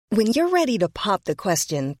When you're ready to pop the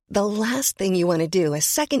question, the last thing you want to do is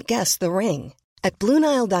second-guess the ring. At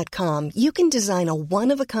BlueNile.com, you can design a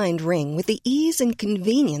one-of-a-kind ring with the ease and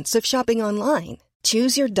convenience of shopping online.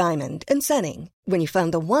 Choose your diamond and setting. When you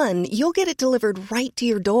find the one, you'll get it delivered right to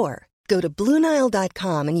your door. Go to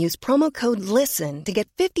BlueNile.com and use promo code LISTEN to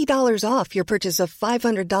get $50 off your purchase of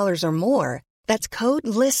 $500 or more. That's code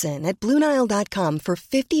LISTEN at BlueNile.com for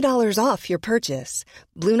 $50 off your purchase.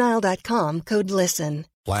 BlueNile.com, code LISTEN.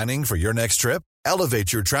 Planning for your next trip?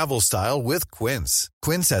 Elevate your travel style with Quince.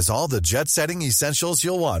 Quince has all the jet-setting essentials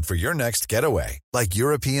you'll want for your next getaway, like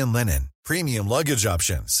European linen, premium luggage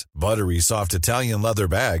options, buttery soft Italian leather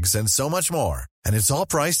bags, and so much more. And it's all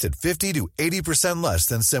priced at 50 to 80% less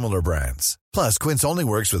than similar brands. Plus, Quince only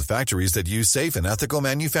works with factories that use safe and ethical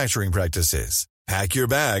manufacturing practices. Pack your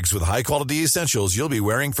bags with high-quality essentials you'll be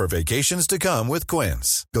wearing for vacations to come with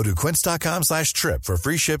Quince. Go to quince.com/trip for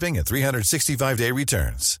free shipping and 365-day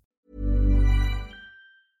returns.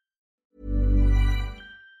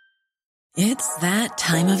 It's that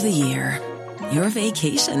time of the year. Your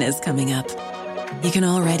vacation is coming up. You can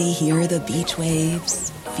already hear the beach waves,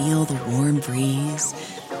 feel the warm breeze,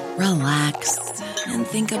 relax, and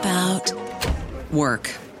think about work.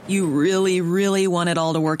 You really, really want it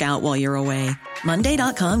all to work out while you're away.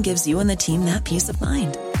 Monday.com gives you and the team that peace of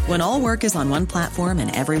mind. When all work is on one platform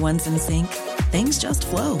and everyone's in sync, things just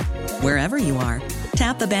flow. Wherever you are,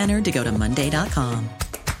 tap the banner to go to Monday.com.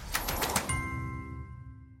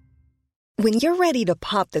 When you're ready to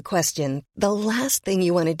pop the question, the last thing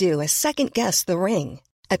you want to do is second-guess the ring.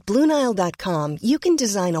 At BlueNile.com, you can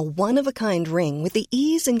design a one-of-a-kind ring with the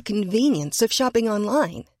ease and convenience of shopping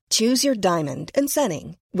online. Choose your diamond and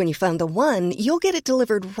setting. When you find the one, you'll get it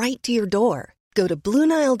delivered right to your door. Go to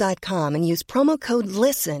BlueNile.com and use promo code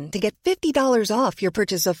LISTEN to get $50 off your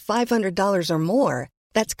purchase of $500 or more.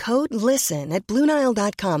 That's code LISTEN at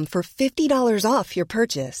BlueNile.com for $50 off your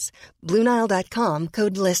purchase. BlueNile.com,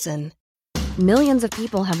 code LISTEN. Millions of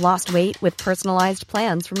people have lost weight with personalized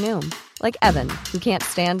plans from Noom. Like Evan, who can't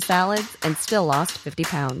stand salads and still lost 50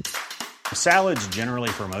 pounds. Salads generally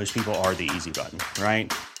for most people are the easy button,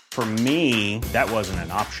 right? For me, that wasn't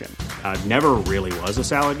an option. I never really was a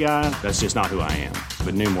salad guy. That's just not who I am.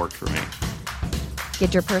 But Noom worked for me.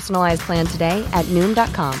 Get your personalized plan today at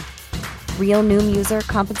Noom.com. Real Noom user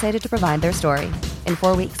compensated to provide their story. In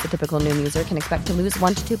 4 weeks, the typical Noom user can expect to lose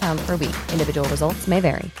 1 to 2 pounds per week. Individual results may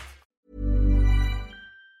vary.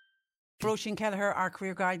 Roisin Kelleher, our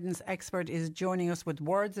career guidance expert, is joining us with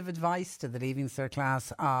words of advice to the Leaving Cert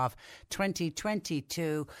class of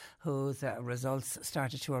 2022, whose results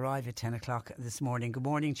started to arrive at 10 o'clock this morning. Good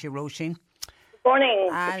morning to you, Roisin. Good morning.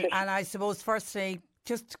 And I suppose, firstly,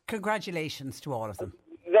 just congratulations to all of them.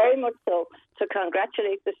 Very much so. To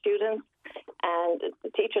congratulate the students and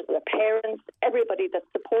the teachers and the parents, everybody that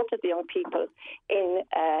supported the young people in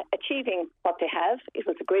achieving what they have. It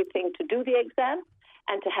was a great thing to do the exam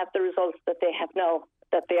and to have the results that they have now,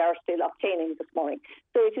 that they are still obtaining this morning.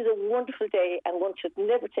 So it is a wonderful day, and one should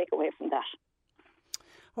never take away from that.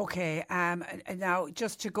 Okay, now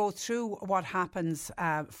just to go through what happens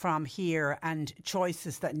from here and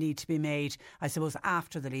choices that need to be made, I suppose,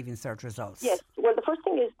 after the Leaving Cert results. Yes, well, the first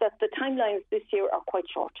thing is that the timelines this year are quite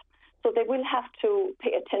short. So they will have to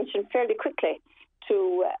pay attention fairly quickly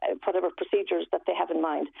to whatever procedures that they have in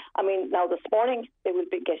mind. I mean, now this morning they will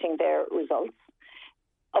be getting their results.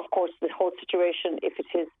 Of course, the whole situation, if it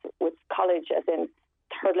is with college, as in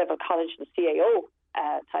third level college, the CAO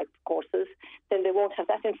type courses, then they won't have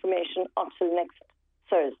that information until next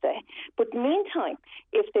Thursday. But meantime,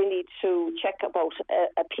 if they need to check about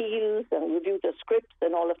appeals and review the scripts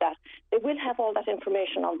and all of that, they will have all that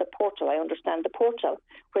information on the portal. I understand the portal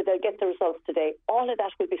where they'll get the results today. All of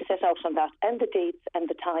that will be set out on that, and the dates and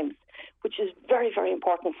the times, which is very, very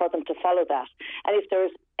important for them to follow that. And if there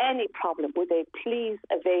is any problem, would they please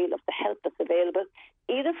avail of the help that's available,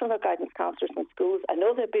 either from their guidance counsellors in schools. I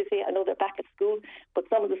know they're busy, I know they're back at school, but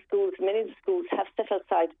some of the schools, many of the schools have set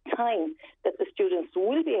aside time that the students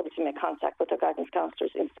will be able to make contact with their guidance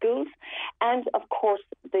counsellors in schools. And of course,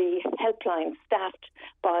 the helpline staffed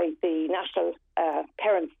by the National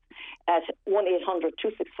Parents at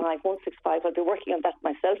 1-800-265-165. I'll be working on that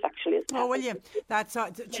myself, actually. Oh, will you? That's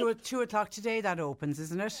 2 o'clock today that opens,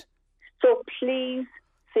 isn't it? So please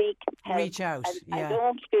seek help. Reach out. And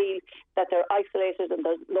don't feel that they're isolated and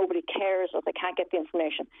nobody cares or they can't get the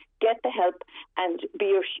information. Get the help and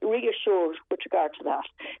be reassured with regard to that.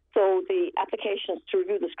 So the applications to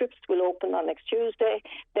review the scripts will open on next Tuesday.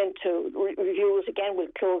 Then to review it again will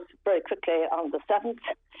close very quickly on the 7th.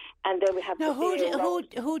 And then we have now,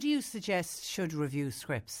 who do you suggest should review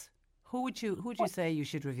scripts? Who would you say you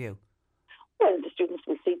should review? Well, the students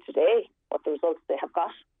will see say what the results they have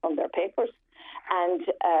got from their papers, and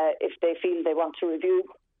if they feel they want to review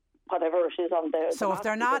whatever it is on the. So if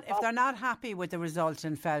they're not happy with the result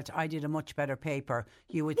and felt I did a much better paper,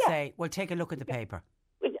 you would say, well, take a look at the paper.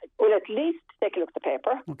 Well, at least take a look at the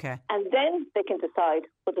paper, okay, and then they can decide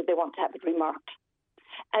whether they want to have it remarked.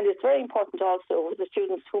 And it's very important also for the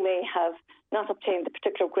students who may have not obtained the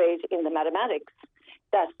particular grade in the mathematics,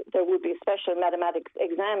 that there will be special mathematics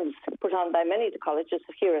exams put on by many of the colleges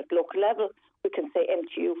here at local level. We can say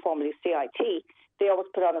MTU, formerly CIT. They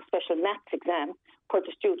always put on a special maths exam for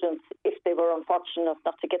the students if they were unfortunate enough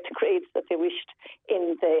not to get the grades that they wished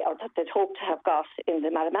or that they'd hoped to have got in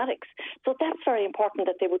the mathematics. So that's very important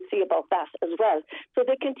that they would see about that as well. So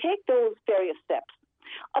they can take those various steps.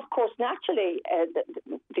 Of course, naturally,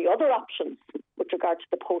 the other options with regard to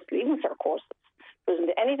the post-leaving cert courses, there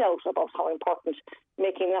isn't any doubt about how important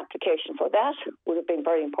making an application for that would have been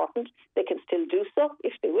very important. They can still do so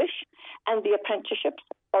if they wish, and the apprenticeships,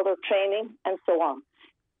 other training, and so on.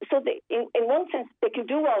 So in one sense, they can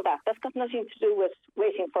do all that. That's got nothing to do with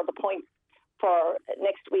waiting for the points for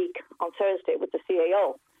next week on Thursday with the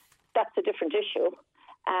CAO. That's a different issue.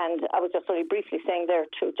 And I was just only briefly saying there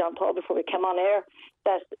to John Paul before we came on air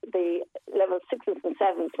that the level 6s and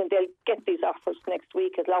 7s, when they'll get these offers next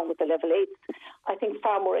week along with the level 8s, I think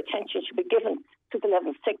far more attention should be given to the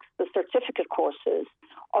level 6, the certificate courses,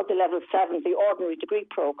 or the level 7, the ordinary degree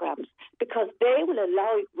programs, because they will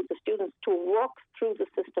allow the students to work through the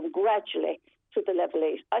system gradually to the level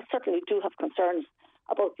 8. I certainly do have concerns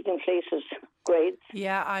about the inflated grades.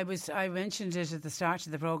 Yeah, I mentioned it at the start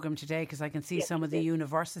of the programme today because I can see some of the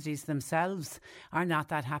universities themselves are not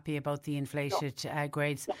that happy about the inflated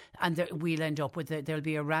grades, and we'll end up with there'll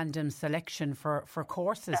be a random selection for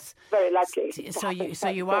courses. That's very likely. So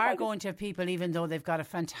you are going to have people, even though they've got a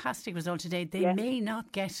fantastic result today, they may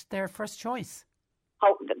not get their first choice.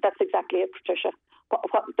 That's exactly it, Patricia.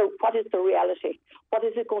 What is the reality? What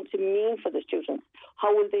is it going to mean for the students?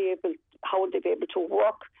 How will they be able to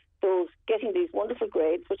work getting these wonderful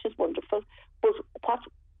grades, which is wonderful, but what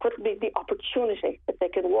could be the opportunity that they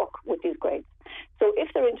can work with these grades? So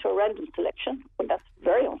if they're into a random selection, well, that's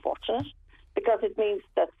very unfortunate, because it means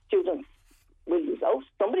that students will lose out.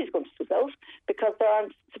 Somebody's going to lose out because there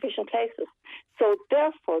aren't sufficient places. So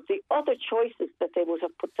therefore, the other choices that they would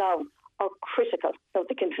have put down are critical. Now,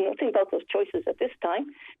 they can do nothing about those choices at this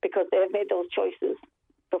time because they have made those choices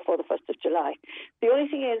before the 1st of July. The only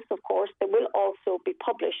thing is, of course, they will also be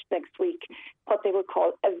published next week what they would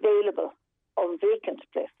call available or vacant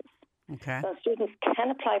places. Okay. Now, students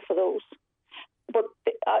can apply for those. But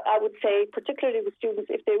I would say, particularly with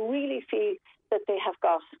students, if they really feel that they have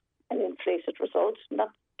got an inflated result,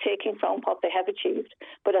 not taking from what they have achieved,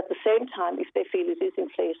 but at the same time, if they feel it is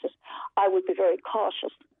inflated, I would be very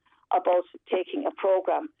cautious about taking a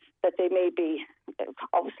programme that they may be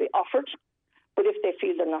obviously offered, but if they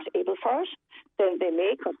feel they're not able for it, then they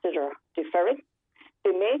may consider deferring.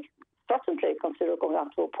 They may certainly consider going on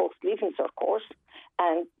to a post-leaving cert course,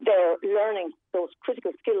 and they're learning those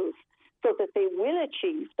critical skills so that they will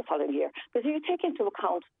achieve the following year. Because you take into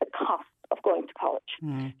account the cost of going to college.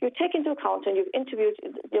 You take into account, and you've interviewed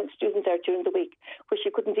young students there during the week where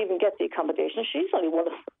she couldn't even get the accommodation. She's only one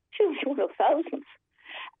of thousands.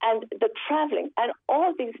 And the travelling and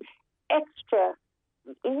all these extra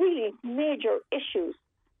really major issues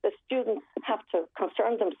that students have to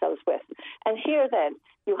concern themselves with. And here then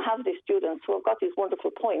you have these students who have got these wonderful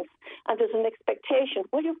points, and there's an expectation,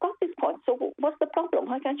 well, you've got these points, so what's the problem?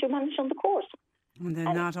 Why can't you manage on the course? And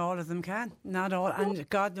then not all of them can. Not all. And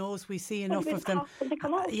God knows we see enough of them.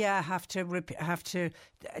 Have to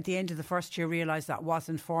at the end of the first year realise that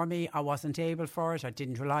wasn't for me. I wasn't able for it. I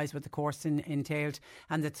didn't realise what the course entailed.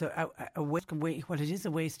 And it's it is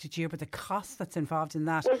a wasted year, but the cost that's involved in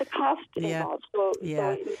that. Well, the cost involved. So,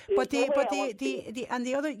 but the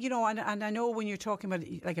other, and I know when you're talking about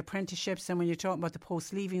like apprenticeships and when you're talking about the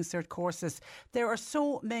post-leaving cert courses, there are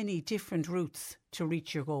so many different routes to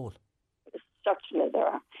reach your goal. Certainly there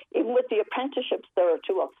are. Even with the apprenticeships, there are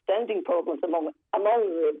two outstanding programs among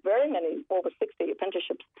the very many, over 60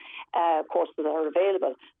 apprenticeships courses that are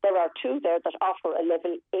available. There are two there that offer a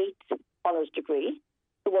level 8 honours degree,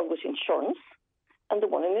 the one with insurance and the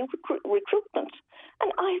one in recruitment.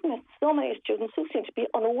 And I've met so many students who seem to be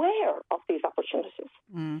unaware of these opportunities.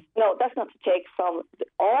 Now, that's not to take from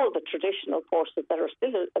all the traditional courses that are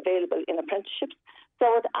still available in apprenticeships. So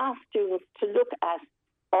I would ask students to look at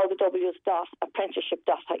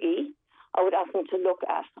allthews.apprenticeship.ie. I would ask them to look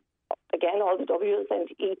at, again, all the W's and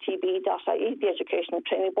etb.ie, the Education and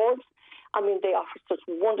Training Boards. I mean, they offer such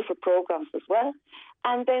wonderful programs as well.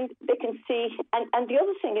 And then they can see, and the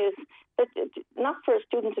other thing is that not for a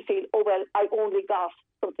student to feel, oh, well, I only got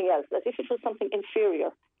something else, as if it was something inferior.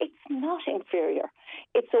 It's not inferior.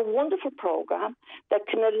 It's a wonderful program that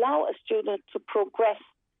can allow a student to progress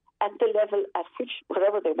at the level at which,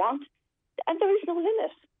 whatever they want, and there is no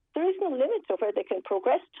limit. There is no limit to where they can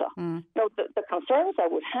progress to. Now, the concerns I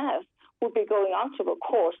would have would be going on to a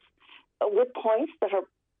course with points that are,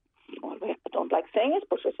 well, I don't like saying it,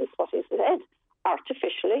 but it is what is said,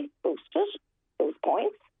 artificially boosted, those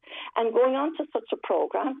points, and going on to such a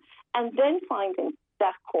program and then finding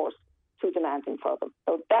that course too demanding for them.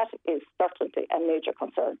 So that is certainly a major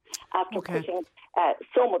concern. After putting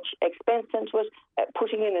so much expense into it,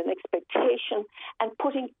 putting in an expectation and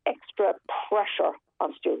putting extra pressure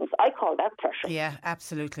on students. I call that pressure. Yeah,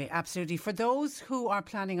 absolutely, absolutely. For those who are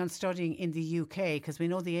planning on studying in the UK, because we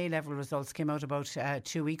know the A-level results came out about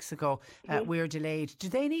 2 weeks ago, we're delayed. Do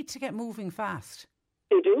they need to get moving fast?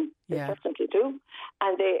 They do. They certainly do.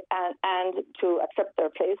 And they and to accept their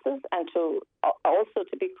places and to also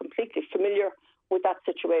to be completely familiar with that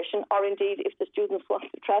situation. Or indeed, if the students want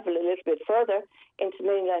to travel a little bit further into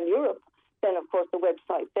mainland Europe, then of course the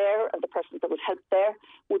website there and the persons that would help there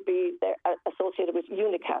would be there, associated with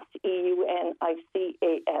UNICAS,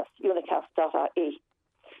 EUNICAS, unicas.ie.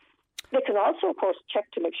 They can also, of course, check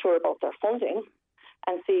to make sure about their funding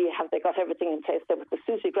and see have they got everything in place there with the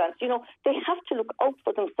SUSI grants. You know, they have to look out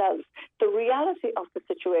for themselves. The reality of the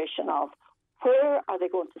situation of where are they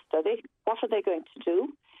going to study, what are they going to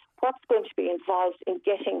do, what's going to be involved in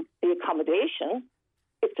getting the accommodation,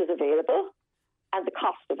 if it's available, and the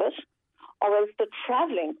cost of it, or else the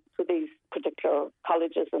travelling to these particular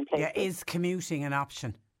colleges and places. Yeah, is commuting an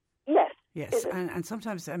option? Yes, and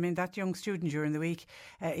sometimes, I mean, that young student during the week,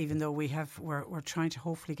 even though we're trying to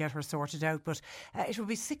hopefully get her sorted out, but it will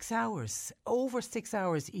be 6 hours, over 6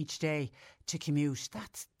 hours each day to commute.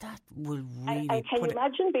 That will really. And can you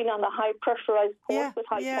imagine being on a high pressurised course with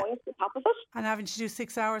high points on top of it, and having to do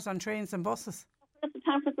 6 hours on trains and buses? It's the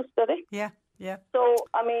time for the study. Yeah. So,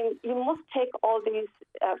 I mean, you must take all these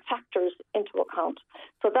factors into account.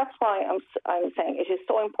 So that's why I'm saying it is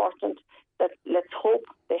so important that let's hope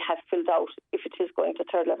they have filled out, if it is going to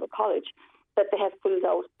third level college, that they have filled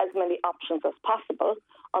out as many options as possible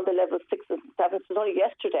on the level 6 and 7. So only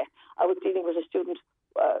yesterday I was dealing with a student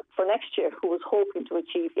for next year who was hoping to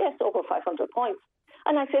achieve, over 500 points.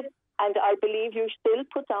 And I said, and I believe you still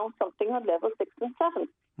put down something on level 6 and 7.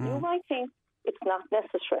 You might think it's not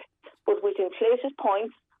necessary, but with inflated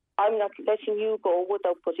points, I'm not letting you go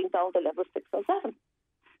without putting down the level 6 and 7.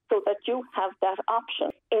 So that you have that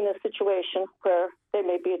option in a situation where there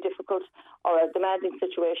may be a difficult or a demanding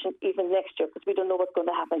situation even next year, because we don't know what's going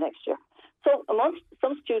to happen next year. So amongst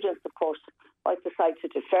some students, of course, might decide to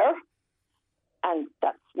defer, and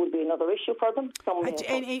that will be another issue for them.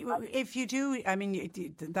 If you do, I mean,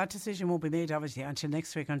 that decision won't be made, obviously, until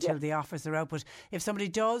next week, until the offers are out. But if somebody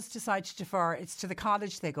does decide to defer, it's to the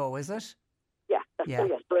college they go, is it? Yes,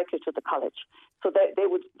 directly to the college. So they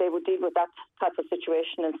would deal with that type of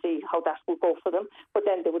situation and see how that will go for them. But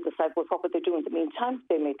then they would decide, well, what would they do in the meantime?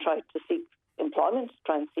 They may try to seek employment,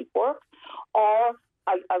 try and seek work, or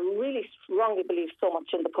I really strongly believe so much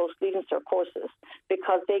in the post-Leaving Cert courses,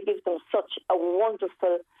 because they give them such a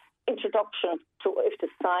wonderful introduction to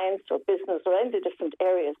science or business or any of the different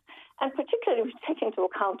areas. And particularly we take into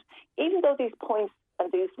account, even though these points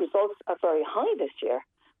and these results are very high this year,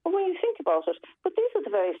 but when you think about it, but these are the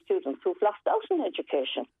very students who've lost out in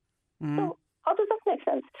education. So how does that make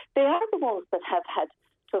sense? They are the ones that have had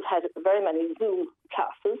very many Zoom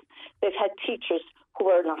classes. They've had teachers who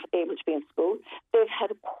were not able to be in school. They've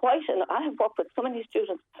had I have worked with so many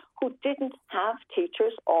students who didn't have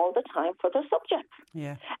teachers all the time for their subjects.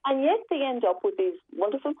 Yeah. And yet they end up with these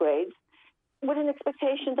wonderful grades with an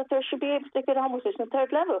expectation that they should be able to get on with it in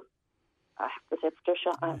third level. I have to say,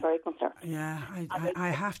 Patricia, I'm very concerned. Yeah, I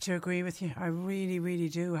have to agree with you. I really, really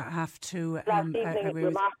do have to last evening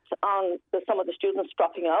remarked on some of the students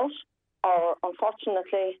dropping out or,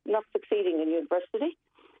 unfortunately, not succeeding in university.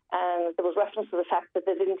 And there was reference to the fact that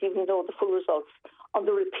they didn't even know the full results on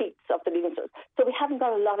the repeats of the Leaving Cert. So we haven't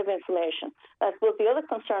got a lot of information. I suppose the other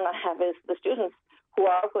concern I have is the students who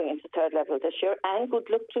are going into third level this year, and good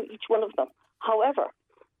luck to each one of them. However,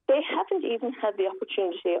 they haven't even had the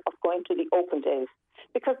opportunity of going to the open days,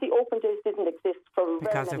 because the open days didn't exist for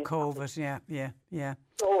because of COVID. Yeah.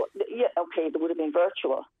 So, okay, they would have been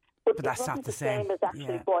virtual. But that's not the same as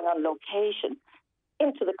actually going on location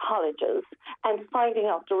into the colleges and finding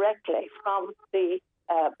out directly from the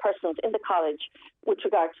persons in the college with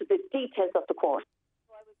regard to the details of the course.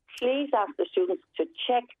 So I would please ask the students to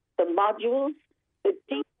check the modules, the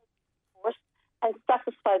details of the course, and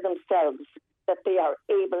satisfy themselves that they are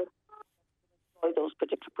able to enjoy those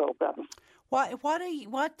particular programs.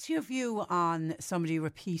 What's your view on somebody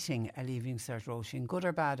repeating a Leaving Cert, Roisin? Good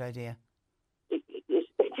or bad idea?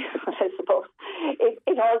 I suppose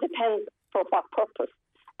it all depends for what purpose,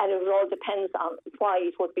 and it all depends on why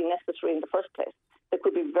it would be necessary in the first place. There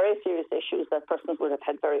could be very serious issues that persons would have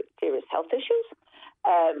had very serious health issues.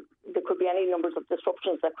 There could be any numbers of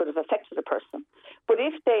disruptions that could have affected a person. But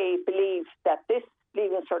if they believe that this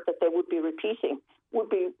Leaving Cert that they would be repeating would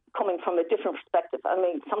be coming from a different perspective. I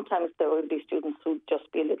mean, sometimes there will be students who just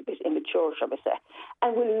be a little bit immature, shall we say,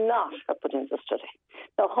 and will not have put in the study.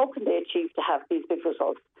 Now, how can they achieve to have these big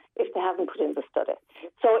results if they haven't put in the study?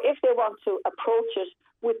 So if they want to approach it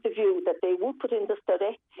with the view that they would put in the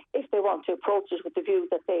study, if they want to approach it with the view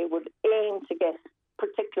that they would aim to get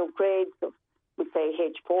particular grades of, we say,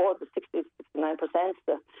 H4, the 60 to 69%,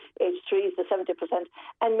 the H3s, the 70%,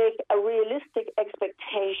 and make a realistic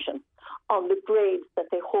expectation on the grades that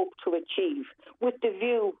they hope to achieve, with the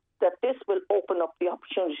view that this will open up the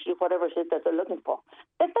opportunity to do whatever it is that they're looking for.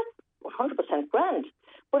 That's 100% grand.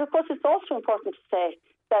 But of course, it's also important to say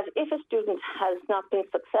that if a student has not been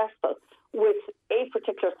successful with a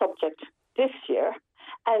particular subject this year,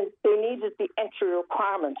 and they needed the entry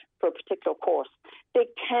requirement for a particular course, they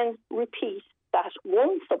can repeat that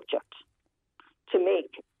one subject to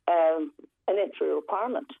make an entry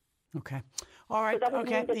requirement. Okay. All right. So that would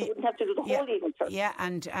mean that they wouldn't have to do the whole Leaving Cert. Yeah,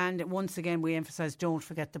 and once again, we emphasise, don't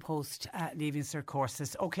forget the post-Leaving Cert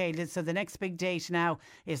courses. Okay, so the next big date now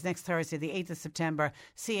is next Thursday, the 8th of September.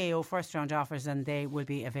 CAO first round offers, and they will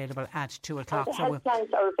be available at 2 o'clock. And the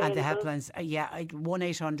helplines are available. And the helplines,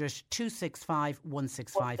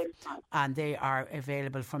 1-800-265-165. And they are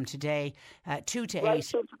available from today, 2 to 8. Right,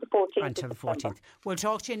 to the 14th until the 14th. We'll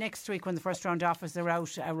talk to you next week when the first round offers are out,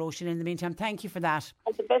 Roisin. In the meantime, thank you for that.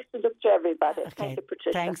 And the best of luck to everybody. Okay. Thank you,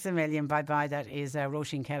 Patricia. Thanks a million. Bye-bye. That is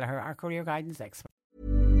Roisin Kelleher, our career guidance expert.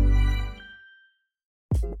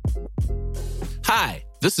 Hi,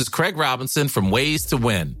 this is Craig Robinson from Ways to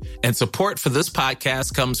Win, and support for this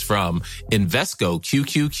podcast comes from Invesco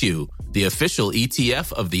QQQ, the official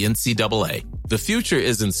ETF of the NCAA. The future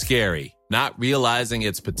isn't scary. Not realizing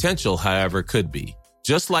its potential, however, could be.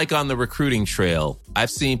 Just like on the recruiting trail, I've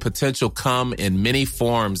seen potential come in many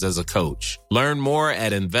forms as a coach. Learn more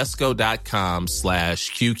at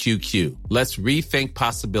Invesco.com/QQQ. Let's rethink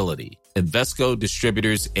possibility. Invesco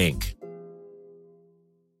Distributors, Inc.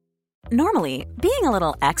 Normally, being a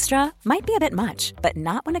little extra might be a bit much, but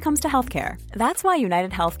not when it comes to healthcare. That's why United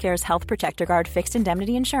Healthcare's Health Protector Guard fixed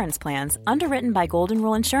indemnity insurance plans, underwritten by Golden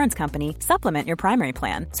Rule Insurance Company, supplement your primary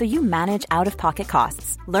plan so you manage out-of-pocket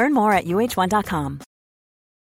costs. Learn more at UH1.com.